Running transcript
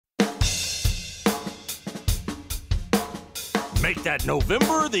Make that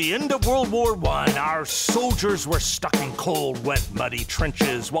November the end of World War I. Our soldiers were stuck in cold, wet, muddy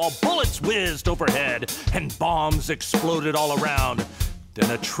trenches while bullets whizzed overhead and bombs exploded all around. Then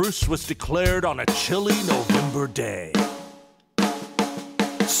a truce was declared on a chilly November day.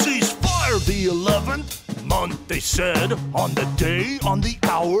 Ceasefire the 11th month, they said. On the day, on the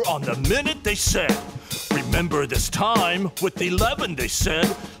hour, on the minute, they said. Remember this time with 11, they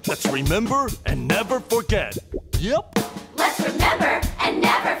said. Let's remember and never forget. Yep. Let's remember and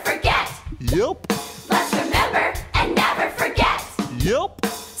never forget. Yep. Let's remember and never forget. Yep.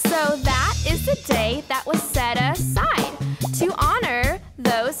 So that is the day that was set aside to honor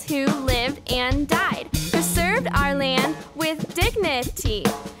those who lived and died, who served our land with dignity,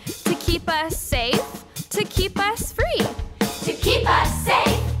 to keep us safe, to keep us free. To keep us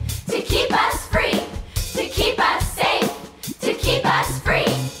safe, to keep us free. To keep us safe, to keep us free.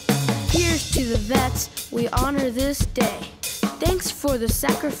 Here's to the vets, we honor this day. Thanks for the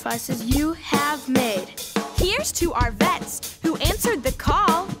sacrifices you have made. Here's to our vets who answered the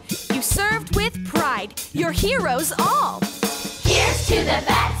call. You served with pride, you're heroes all. Here's to the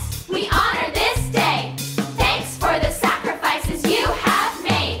vets, we honor